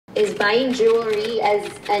Is buying jewelry as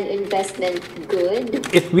an investment good?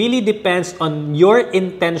 It really depends on your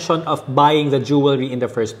intention of buying the jewelry in the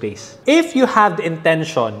first place. If you have the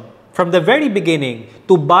intention from the very beginning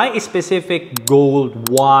to buy a specific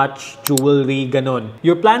gold, watch, jewelry, ganon,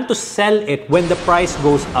 you plan to sell it when the price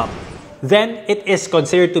goes up, then it is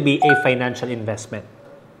considered to be a financial investment.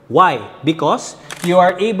 Why? Because you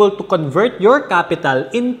are able to convert your capital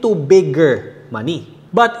into bigger money.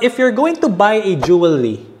 But if you're going to buy a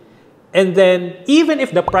jewelry, and then even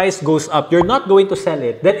if the price goes up, you're not going to sell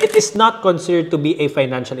it, then it is not considered to be a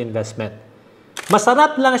financial investment.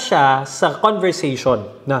 Masarap lang siya sa conversation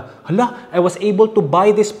na, hala, I was able to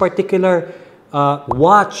buy this particular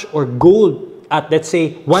watch or gold at, let's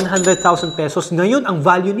say, 100,000 pesos. Ngayon, ang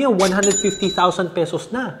value niya, 150,000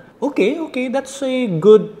 pesos na. Okay, that's a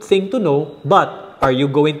good thing to know, but are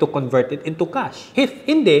you going to convert it into cash? If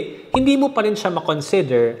hindi mo pa rin siya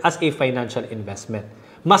makonsider as a financial investment.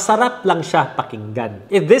 Masarap lang siya pakinggan.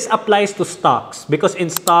 If this applies to stocks, because in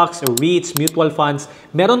stocks, REITs, mutual funds,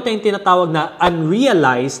 meron tayong tinatawag na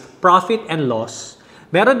unrealized profit and loss.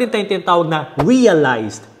 Meron din tayong tinatawag na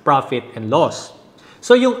realized profit and loss.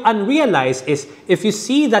 So yung unrealized is if you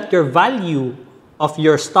see that your value of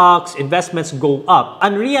your stocks, investments go up,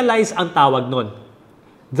 unrealized ang tawag nun.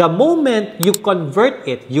 The moment you convert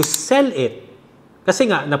it, you sell it,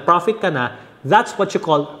 kasi nga, na-profit ka na, that's what you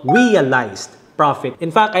call realized profit. In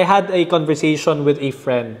fact, I had a conversation with a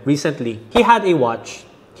friend recently. He had a watch.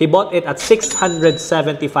 He bought it at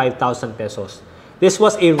 675,000 pesos. This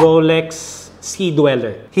was a Rolex Sea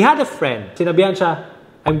Dweller. He had a friend. Sinabihan siya,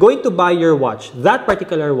 I'm going to buy your watch, that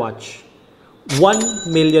particular watch,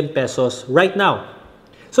 1 million pesos right now.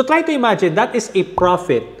 So try to imagine, that is a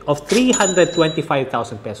profit of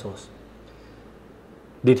 325,000 pesos.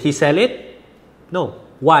 Did he sell it? No.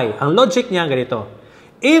 Why? Ang logic niya ganito.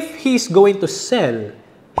 If he's going to sell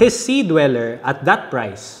his Sea Dweller at that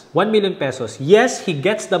price, 1 million pesos, yes, he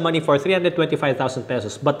gets the money for 325,000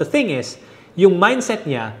 pesos. But the thing is, yung mindset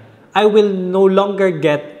niya, I will no longer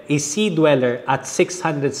get a Sea Dweller at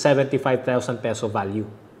 675,000 peso value.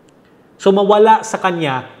 So mawala sa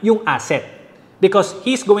kanya yung asset. Because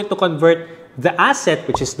he's going to convert the asset,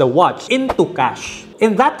 which is the watch, into cash.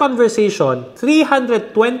 In that conversation,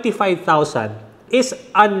 325,000 is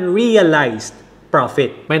unrealized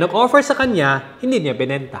profit. May nag-offer sa kanya, hindi niya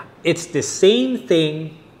binenta. It's the same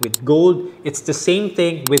thing with gold. It's the same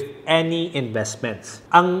thing with any investments.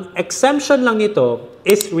 Ang exemption lang nito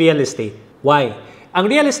is real estate. Why? Ang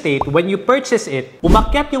real estate, when you purchase it,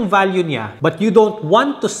 umakyat yung value niya, but you don't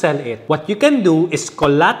want to sell it. What you can do is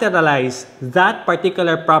collateralize that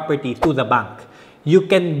particular property to the bank. You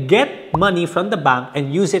can get money from the bank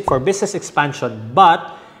and use it for business expansion,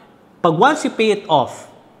 but pag once you pay it off,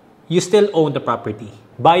 you still own the property.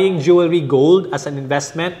 Buying jewelry, gold as an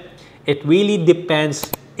investment, it really depends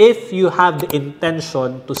if you have the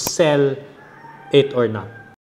intention to sell it or not.